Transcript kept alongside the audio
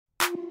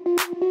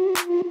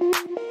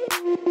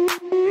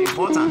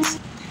important.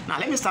 Now,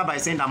 let me start by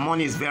saying that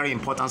money is very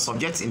important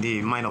subject in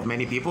the mind of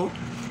many people.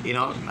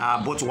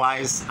 Both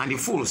wise and the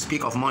fools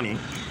speak of money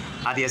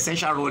and the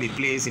essential role it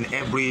plays in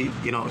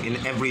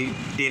in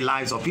everyday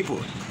lives of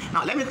people.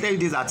 Now, let me tell you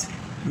this, that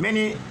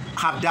many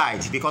have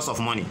died because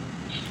of money,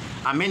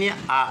 and many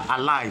are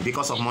alive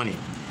because of money.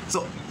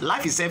 So,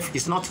 life itself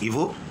is not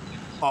evil,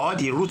 or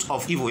the root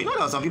of evil. There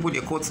are some people,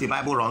 they quote the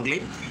Bible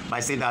wrongly by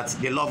saying that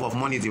the love of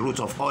money is the root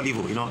of all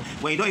evil.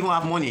 When you don't even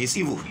have money, it's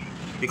evil,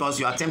 because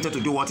you are tempted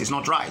to do what is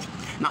not right.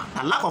 Now,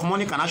 a lack of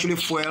money can actually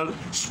fuel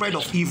spread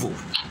of evil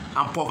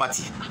and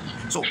poverty.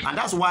 So, and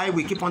that's why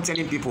we keep on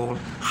telling people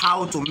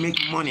how to make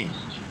money.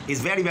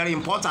 It's very, very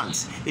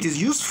important. It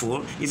is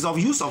useful. It's of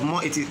use of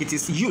money. It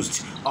is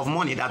used of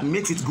money that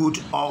makes it good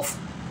or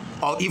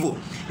evil.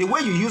 The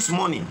way you use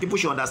money, people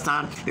should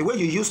understand, the way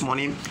you use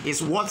money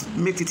is what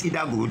makes it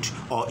either good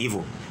or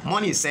evil.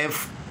 Money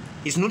itself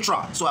is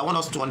neutral. So I want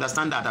us to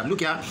understand that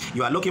look here,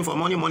 you are looking for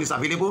money, money is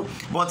available,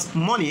 but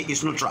money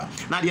is neutral.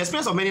 Now, the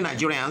experience of many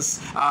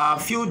Nigerians a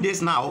few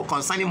days now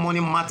concerning money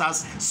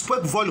matters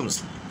spoke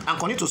volumes and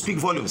continue to speak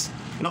volumes.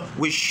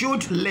 We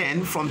should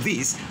learn from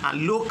this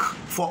and look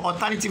for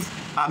alternative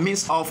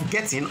means of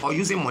getting or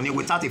using money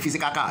without a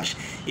physical cash.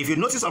 If you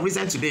notice of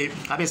recent today,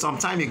 some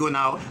time ago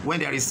now, when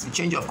there is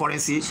change of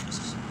currency,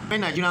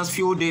 many Nigerians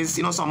few days,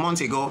 some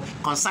months ago,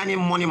 concerning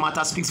money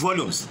matters speaks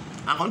volumes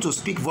and continue to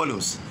speak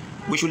volumes.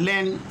 We should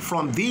learn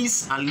from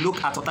this and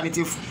look at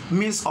alternative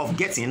means of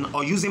getting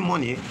or using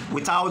money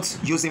without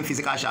using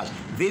physical cash.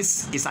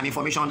 This is an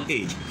information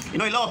age. A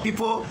lot of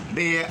people,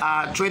 they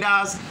are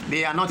traders,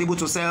 they are not able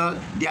to sell,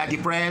 they are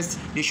depressed.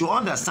 They should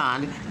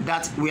understand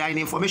that we are in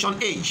information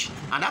age.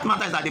 And that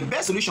matter is that the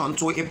best solution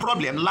to a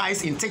problem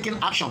lies in taking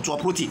action to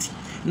uproot it,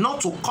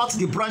 not to cut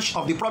the branch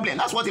of the problem.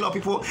 That's what a lot of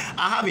people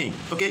are having.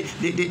 Okay,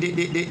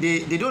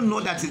 they don't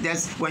know that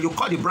when you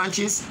cut the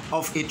branches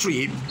of a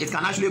tree, it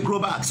can actually grow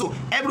back. So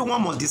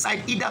everyone must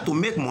decide either to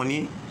make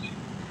money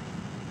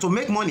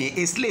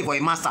a slave or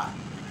a master.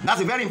 That's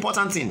a very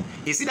important thing.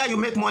 It's either you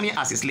make money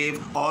as a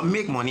slave or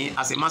make money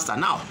as a master.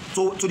 Now,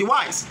 to the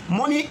wise,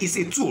 money is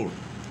a tool,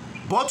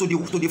 but to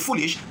the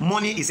foolish,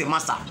 money is a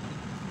master.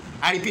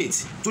 I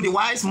repeat, to the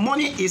wise,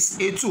 money is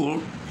a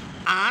tool,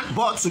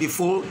 but to the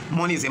fool,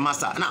 money is a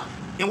master. Now,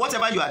 in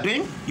whatever you are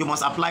doing, you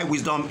must apply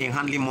wisdom in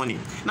handling money.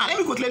 Now, let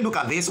me quickly look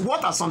at this.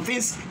 What are some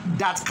things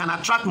that can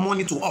attract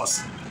money to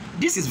us?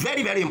 This is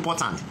very, very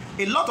important.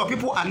 A lot of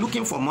people are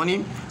looking for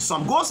money.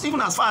 Some goes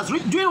even as far as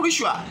doing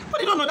ritual, but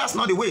they don't know that's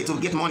not the way to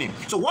get money.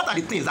 So what are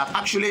the things that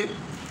actually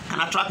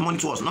can attract money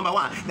to us? Number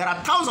one, there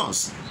are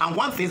thousands and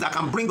one things that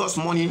can bring us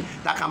money,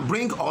 that can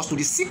bring us to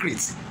the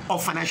secrets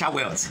of financial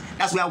wealth.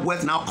 That's where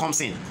wealth now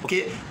comes in.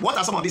 Okay, what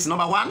are some of these?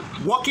 Number one,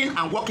 working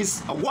and working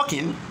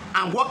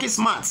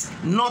smart,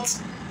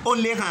 not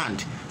only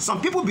hand.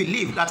 Some people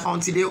believe that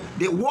until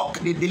they work,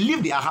 they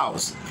leave their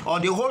house, or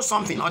they hold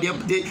something, or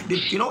that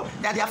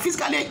they are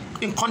physically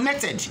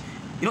connected.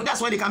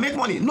 That's when they can make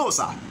money. No,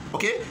 sir.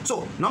 Okay.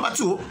 So number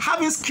two,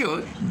 having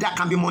skill that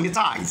can be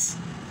monetized.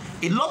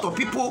 A lot of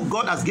people,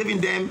 God has given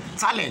them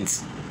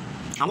talent,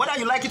 and whether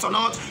you like it or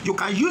not, you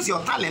can use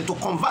your talent to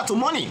convert to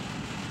money.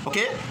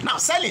 Okay. Now,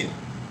 selling.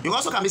 You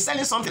also can be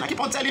selling something. I keep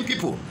on telling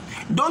people,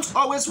 don't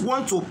always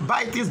want to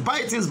buy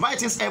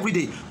things every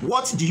day.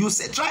 What do you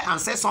say? Try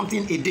and sell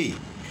something a day.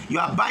 You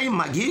are buying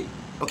Maggi,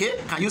 okay?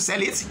 Can you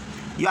sell it?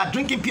 You are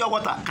drinking pure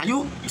water. Can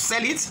you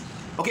sell it?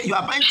 Okay, you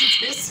are buying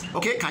toothpaste,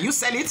 okay? Can you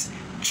sell it?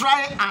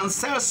 Try and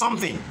sell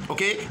something,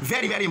 okay?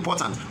 Very, very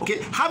important,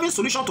 okay? Having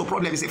solution to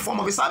problem is a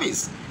form of a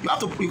service.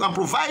 You can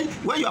provide,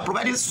 when you are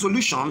providing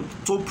solution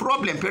to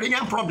problem,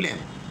 perennial problem.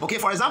 Okay,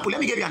 for example,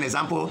 let me give you an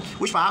example,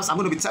 which perhaps I'm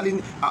going to be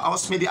telling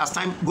us maybe as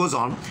time goes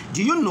on.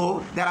 Do you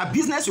know there are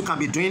business you can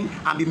be doing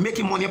and be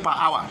making money per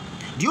hour?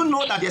 Do you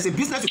know that there's a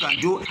business you can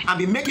do and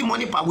be making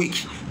money per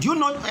week? Do you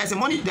know there's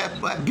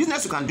a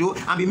business you can do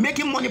and be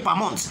making money per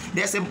month?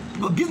 There's a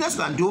business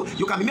you can do,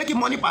 you can be making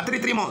money per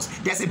 3 months.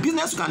 There's a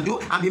business you can do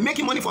and be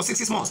making money for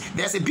 6 months.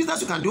 There's a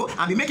business you can do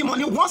and be making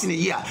money once in a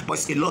year, but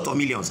it's a lot of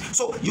millions.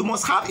 So you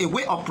must have a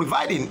way of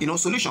providing,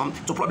 solution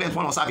to problems,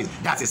 form of service.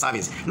 That's a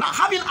service. Now,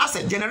 having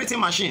asset generating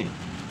machine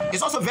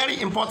is also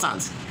very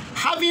important.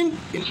 Having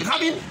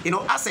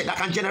asset that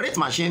can generate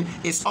machine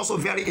is also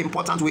very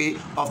important way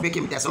of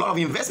making. There's a lot of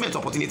investment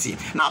opportunity.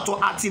 Now, to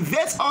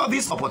activate all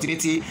this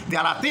opportunity,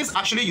 there are things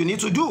actually you need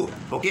to do,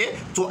 okay,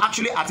 to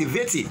actually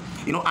activate it,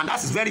 and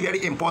that is very,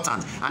 very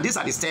important. And these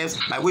are the steps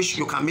by which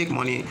you can make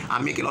money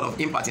and make a lot of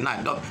impact in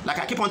life. Like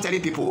I keep on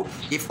telling people,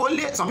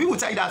 some people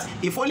tell you that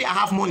if only I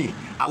have money,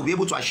 I will be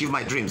able to achieve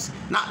my dreams.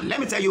 Now, let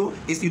me tell you,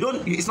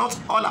 it's not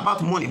all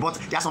about money, but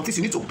there are some things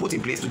you need to put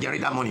in place to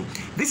generate that money.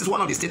 This is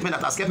one of the statements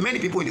that has kept many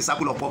people in the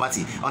circle of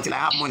poverty. Until I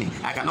have money,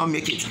 I cannot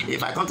make it.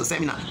 If I come to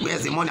seminar,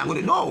 where's the money I'm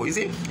going to? No, you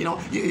see,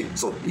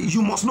 so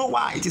you must know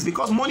why. It is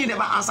because money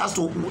never answers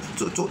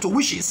to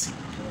wishes.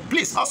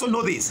 Please also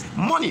know this.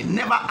 Money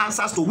never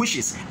answers to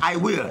wishes. I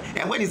will.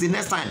 And when is the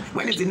next time?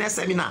 When is the next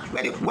seminar?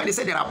 When they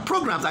say there are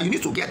programs that you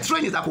need to get,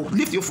 trainings that will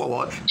lift you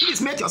forward,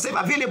 please make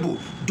yourself available.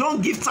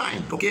 Don't give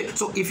time. Okay?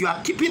 So if you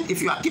are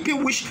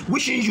keeping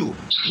wishing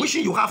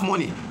you have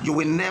money, you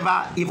will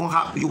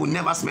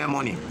never smell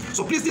money.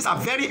 So please, these are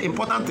very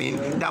important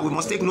things that we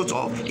must take note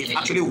of if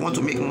actually we want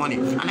to make money.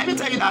 And let me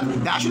tell you that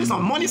there are actually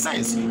some money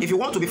sense if you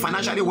want to be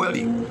financially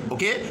wealthy.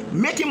 Okay?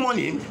 Making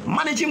money,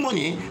 managing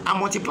money, and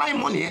multiplying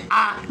money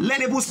are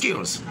learnable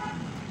skills.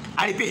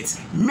 I repeat,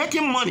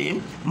 making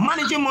money,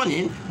 managing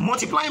money,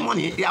 multiplying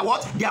money, they are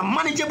what? They are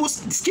manageable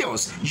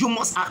skills. You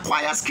must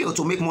acquire skill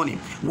to make money.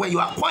 When you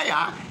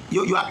acquire,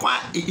 you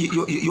acquire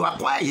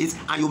it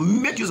and you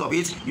make use of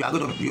it, you are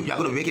going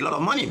to make a lot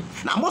of money.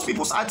 Now, most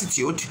people's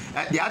attitude,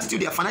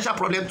 their financial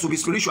problem to be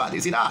spiritual. They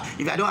say,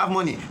 if I don't have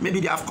money,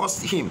 maybe they have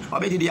cost him, or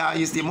maybe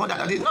is the mother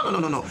that is.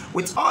 No.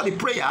 With all the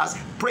prayers,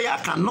 prayer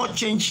cannot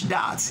change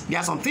that. There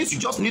are some things you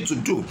just need to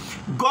do.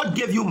 God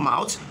gave you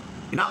mouth.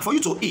 For you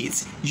to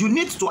eat, you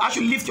need to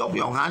actually lift up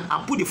your hand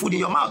and put the food in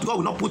your mouth. God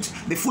will not put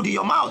the food in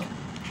your mouth.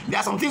 There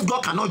are some things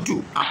God cannot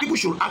do, and people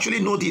should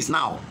actually know this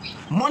now.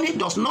 Money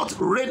does not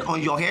rain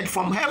on your head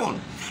from heaven.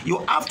 You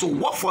have to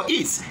work for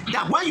it.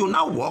 That when you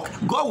now work,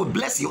 God will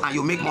bless you and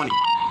you make money.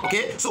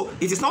 Okay, so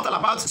it is not all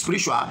about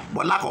spiritual,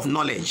 but lack of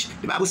knowledge.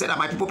 The Bible said that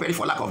my people perish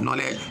for lack of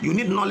knowledge. You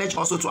need knowledge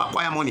also to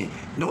acquire money.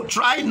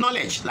 Try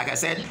knowledge. Like I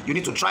said, you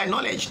need to try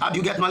knowledge. How do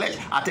you get knowledge?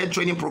 Attend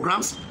training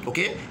programs.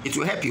 Okay, it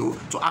will help you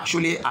to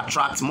actually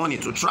attract money.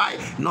 To try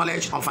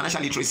knowledge on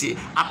financial literacy,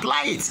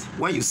 apply it.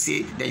 When you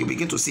see, then you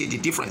begin to see the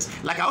difference.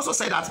 Like I also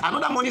said, that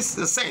another money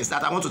sense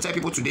that I want to tell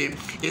people today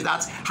is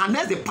that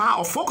harness the power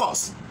of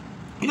focus.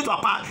 You need to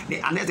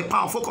harness the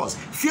power of focus.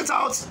 Filter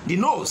out the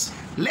no's.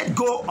 Let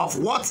go of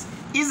what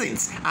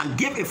isn't and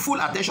give a full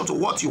attention to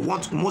what you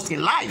want most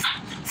in life.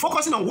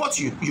 Focusing on what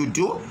you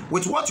do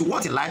with what you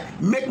want in life,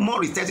 make more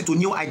receptive to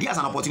new ideas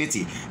and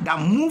opportunity that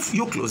move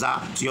you closer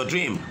to your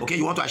dream. Okay,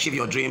 you want to achieve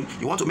your dream,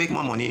 you want to make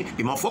more money,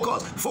 be more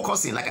focused.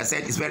 Focusing, like I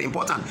said, is very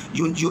important.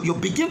 You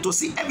begin to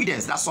see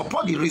evidence that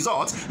support the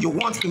results you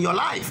want in your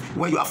life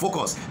when you are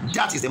focused.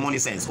 That is the money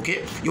sense.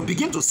 Okay, you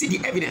begin to see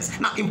the evidence.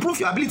 Now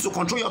improve your ability to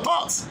control your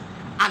thoughts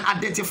and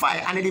identify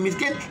and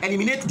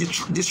eliminate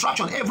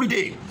distraction every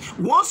day.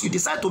 Once you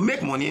decide to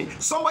make money,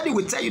 somebody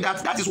will tell you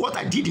that is what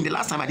I did in the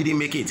last time I didn't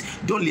make it.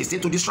 Don't listen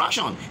to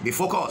distraction. Be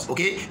focused,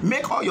 okay?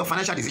 Make all your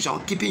financial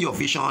decisions, keeping your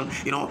vision,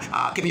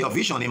 keeping your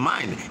vision in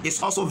mind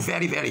is also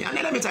very, very. And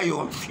then let me tell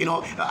you,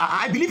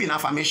 I believe in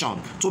affirmation.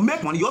 To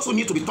make money, you also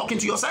need to be talking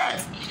to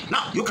yourself.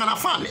 Now, you can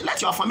affirm. Let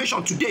your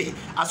affirmation today,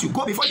 as you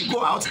go, before you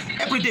go out,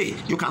 every day,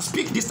 you can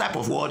speak this type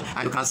of word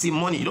and you can see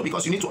money,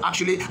 because you need to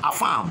actually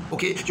affirm,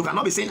 okay? You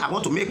cannot be saying, I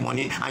want to make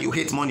money and you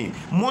hate money.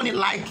 Money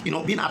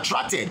being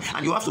attracted,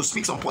 and you have to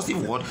speak some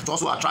positive word to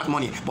also attract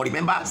money. But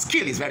remember,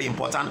 skill is very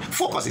important.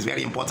 Focus is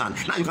very important.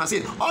 Now you can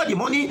say, all the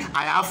money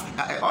I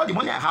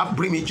have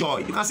bring me joy.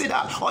 You can say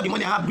that all the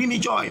money I have bring me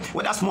joy,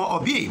 whether small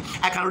or big.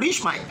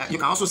 You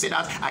can also say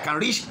that I can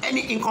reach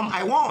any income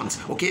I want,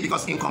 okay?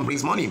 Because income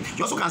brings money.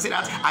 You also can say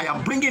that I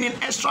am bringing in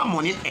extra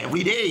money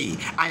every day.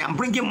 I am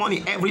bringing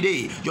money every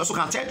day. You also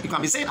can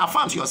be saying,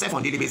 affirm to yourself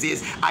on daily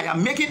basis, I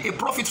am making a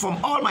profit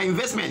from all my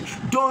investment.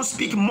 Don't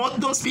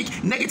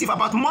speak negative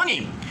about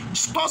money.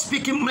 Stop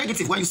speaking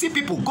negative. When you see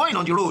people going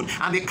on the road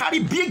and they carry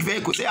big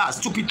vehicles, they are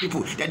stupid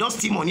people. They don't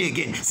steal money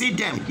again. See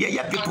them,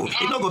 yeah, people.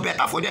 It don't go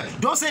better for them.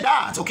 Don't say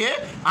that, okay?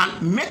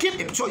 And making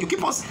it so you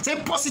keep on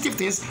saying positive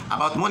things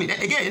about money. Then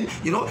again,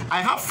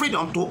 I have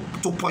freedom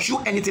to pursue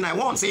anything I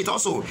want. Say it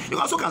also. You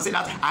also can say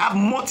that I have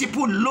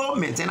multiple low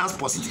maintenance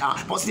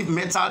positive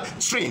mental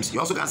streams.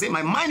 You also can say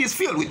my mind is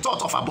filled with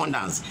thoughts of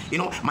abundance.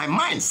 My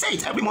mind, say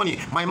it every morning.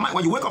 My mind,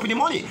 when you wake up in the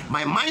morning,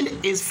 my mind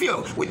is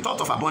filled with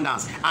thoughts of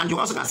abundance. And you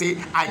also can say,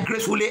 I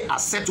gracefully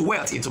accept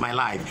wealth into my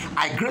life.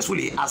 I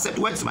gracefully accept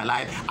wealth into my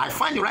life. I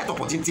find the right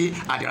opportunity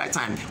at the right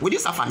time. With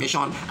this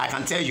affirmation, I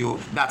can tell you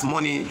that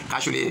money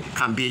actually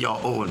can be your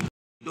own.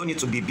 You don't need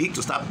to be big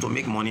to start to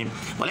make money.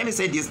 But let me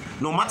say this,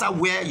 no matter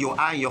where you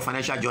are in your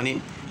financial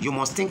journey, you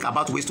must think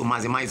about ways to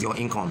maximize your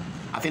income.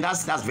 I think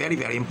that's very,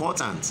 very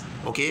important.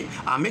 Okay?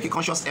 Make a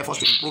conscious effort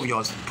to improve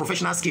your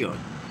professional skill.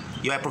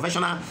 You're a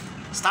professional.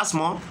 Start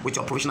small with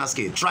your professional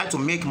skill. Try to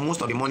make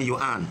most of the money you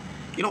earn.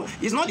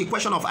 It's not the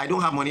question of I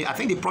don't have money. I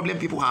think the problem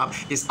people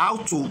have is how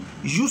to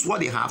use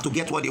what they have to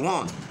get what they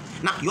want.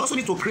 Now, you also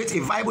need to create a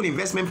viable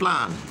investment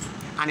plan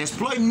and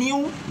explore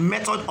new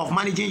method of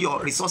managing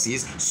your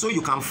resources so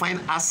you can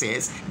find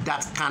assets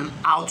that can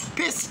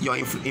outpace your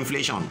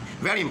inflation.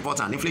 Very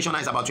important. Inflation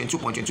is about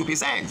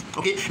 22.22%.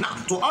 Okay. Now,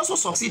 to also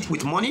succeed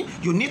with money,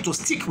 you need to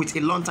stick with a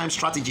long-term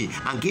strategy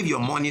and give your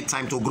money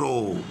time to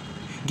grow.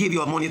 Give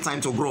your money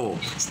time to grow.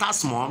 Start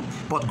small,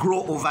 but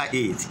grow over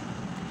it.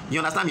 You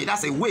understand me?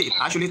 That's a way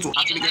actually to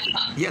get it.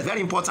 Yes, very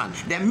important.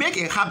 Then make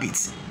a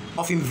habit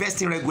of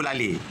investing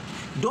regularly.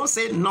 Don't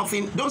say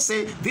nothing. Don't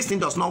say this thing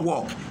does not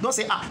work. Don't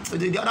say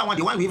the other one,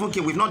 the one we even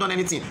came, we've not done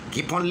anything.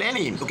 Keep on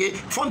learning. Okay.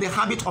 Form the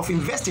habit of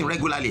investing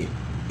regularly.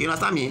 You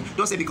understand me?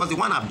 Don't say because the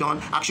one I've done,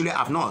 actually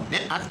I've not.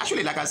 Then,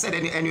 actually, like I said,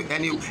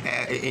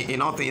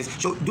 in all things,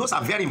 so those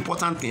are very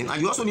important things.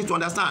 And you also need to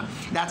understand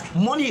that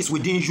money is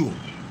within you.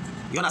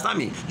 You understand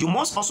me? You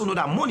must also know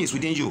that money is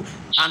within you.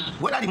 And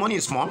whether the money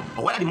is small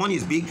or whether the money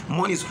is big,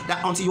 money is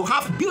that until you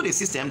have built a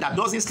system that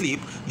doesn't sleep,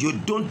 you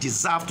don't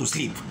deserve to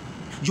sleep.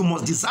 You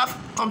must deserve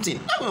something.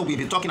 We've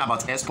been talking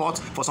about export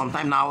for some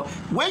time now.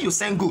 When you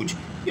send good,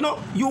 you know,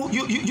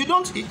 you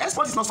don't,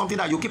 export is not something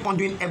that you keep on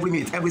doing every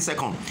minute, every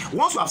second.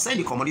 Once you have sent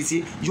the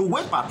commodity, you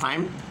wait per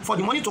time for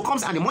the money to come,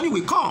 and the money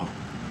will come.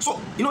 So,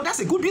 you know, that's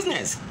a good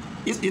business.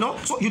 You know,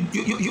 so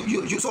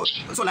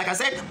so like I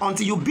said,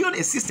 until you build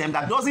a system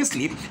that doesn't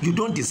sleep, you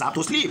don't deserve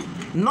to sleep.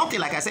 Nothing,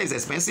 like I said, is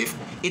expensive.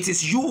 It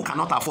is you who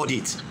cannot afford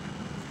it.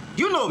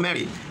 You know,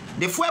 Mary,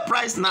 the fuel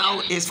price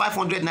now is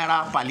 500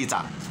 naira per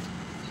liter.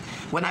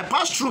 When I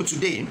pass through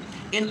today,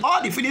 in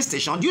all the filling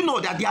stations, you know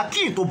that they are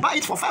keen to buy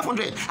it for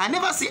 500. I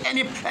never see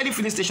any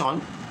filling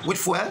station with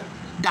fuel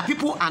that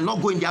people are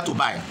not going there to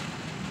buy.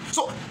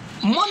 So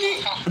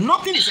money,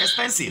 nothing is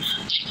expensive.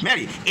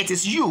 Mary, it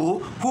is you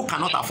who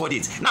cannot afford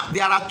it. Now,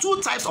 there are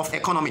two types of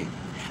economy.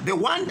 The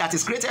one that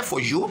is created for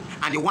you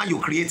and the one you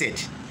created.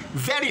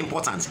 Very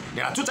important.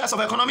 There are two types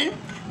of economy.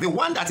 The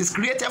one that is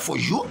created for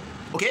you,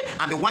 okay,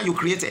 and the one you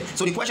created.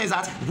 So the question is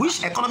that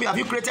which economy have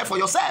you created for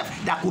yourself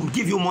that could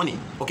give you money?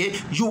 Okay,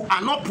 you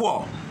are not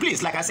poor.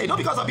 Please, like I said, not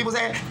because of people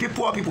say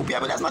poor people,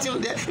 but there's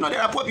nothing there. You know,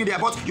 there are poor people there,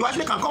 but you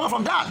actually can come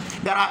from that.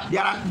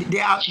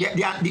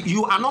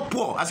 You are not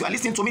poor. As you are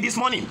listening to me this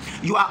morning,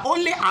 you are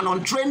only an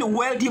untrained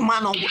wealthy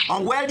man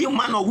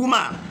or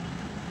woman.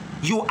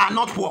 You are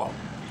not poor.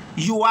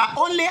 You are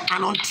only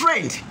an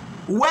untrained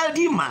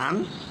wealthy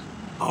man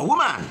or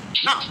woman.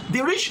 Now,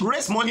 the rich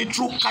raise money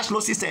through cash flow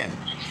system.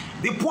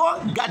 The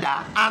poor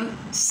gather and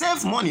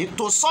save money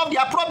to solve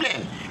their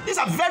problem. These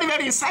are very,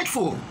 very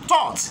insightful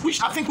thoughts,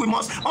 which I think we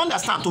must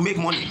understand to make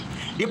money.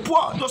 The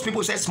poor, those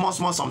people say small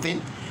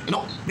something, you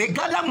know, they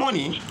gather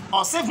money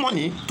or save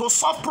money to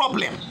solve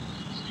problem.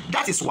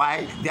 That is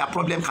why their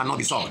problem cannot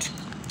be solved.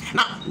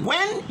 Now,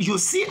 when you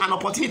see an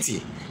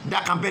opportunity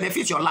that can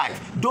benefit your life,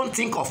 don't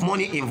think of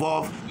money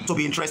involved to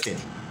be interested.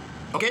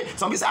 Okay,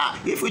 some people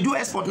say, if we do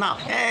export now,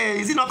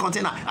 is it not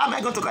container? How am I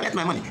going to collect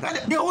my money?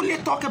 They only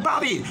talk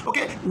about it.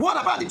 Okay,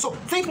 what about it? So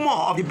think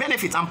more of the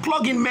benefits and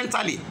plug in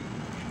mentally.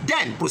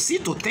 Then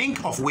proceed to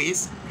think of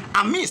ways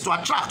and means to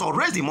attract or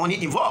raise the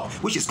money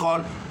involved, which is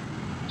called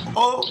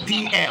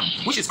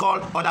OPM, which is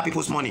called other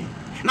people's money.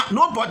 Now,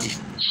 no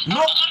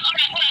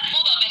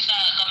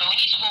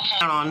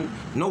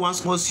one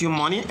owes you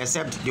money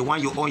except the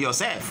one you owe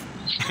yourself.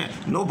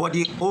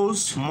 Nobody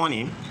owes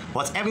money,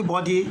 but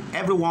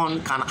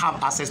everyone can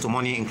have access to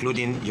money,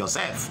 including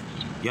yourself.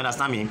 You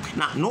understand me?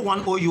 Now, no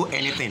one owes you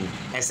anything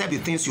except the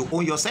things you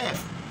own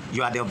yourself.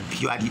 You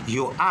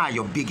are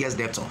your biggest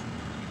debtor.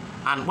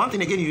 And one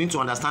thing again you need to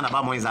understand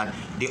about money is that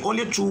the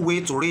only true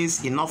way to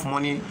raise enough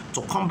money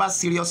to combat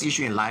serious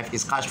issue in life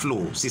is cash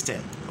flow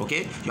system.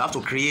 Okay, you have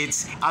to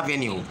create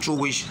avenue through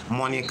which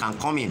money can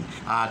come in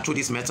through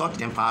this method.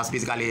 Then perhaps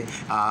basically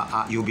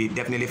you'll be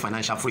definitely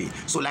financial free.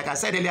 So like I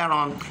said earlier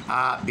on,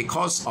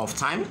 because of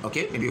time,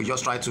 okay, maybe you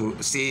just try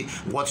to see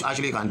what you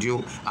actually can do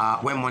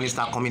when money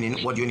start coming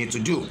in. What do you need to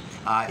do?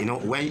 You know,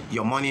 when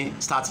you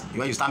start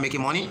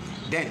making money,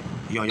 then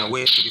you're on your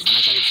way to be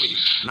financially free.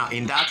 Now,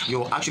 in that,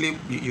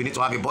 you need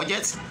to have a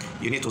budget.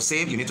 You need to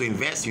save. You need to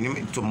invest. You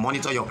need to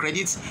monitor your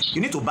credits.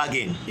 You need to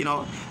bargain. You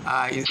know,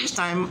 each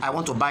time I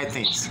want to buy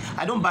things,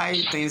 I don't buy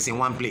things in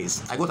one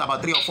place. I go to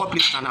about 3 or 4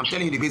 places, and I'm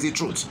telling you the basic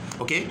truth.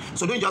 Okay,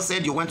 so don't just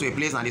say you went to a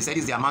place and they said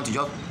this is the amount. You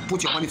just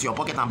put your money to your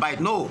pocket and buy it.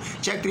 No,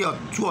 check 2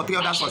 or 3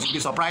 other stores. You'll be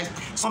surprised.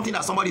 Something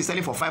that somebody is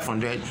selling for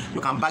 500,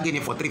 you can bargain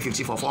it for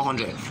 350, for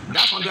 400.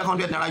 That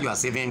 100 naira you are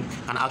saving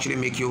can actually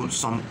make you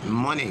some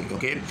money.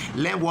 Okay,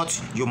 learn what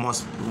you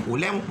must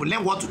learn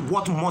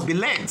what must be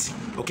learned.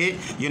 Okay,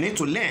 you need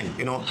to learn,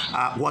 you know,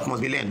 what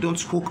must be learned. Don't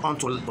hook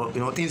onto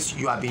things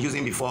you have been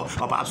using before,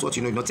 or perhaps what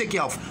you know. Take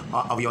care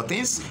of your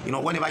things. You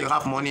know, whenever you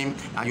have money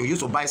and you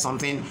used to buy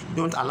something,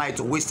 don't allow it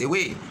to waste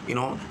away. You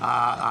know,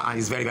 and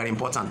it's very, very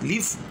important.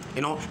 Live,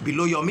 you know,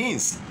 below your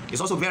means. It's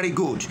also very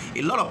good.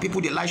 A lot of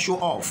people, they like show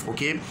off.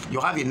 Okay, you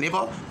have a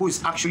neighbor who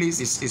is actually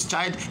his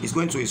child is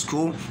going to a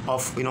school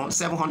of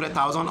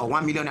 700,000 or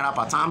 1 million naira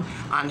per term,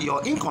 and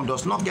your income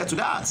does not get to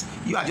that.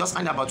 You are just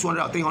earning about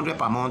 200 or 300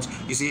 per month.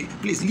 You see,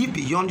 please live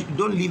beyond.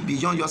 Don't live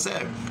beyond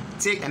yourself.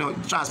 Take,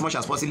 try as much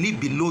as possible. Live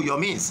below your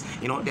means.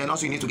 Then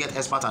also you need to get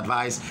expert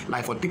advice.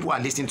 Like for people who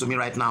are listening to me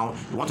right now,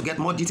 you want to get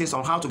more details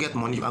on how to get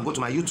money, you can go to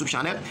my YouTube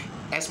channel,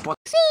 Export.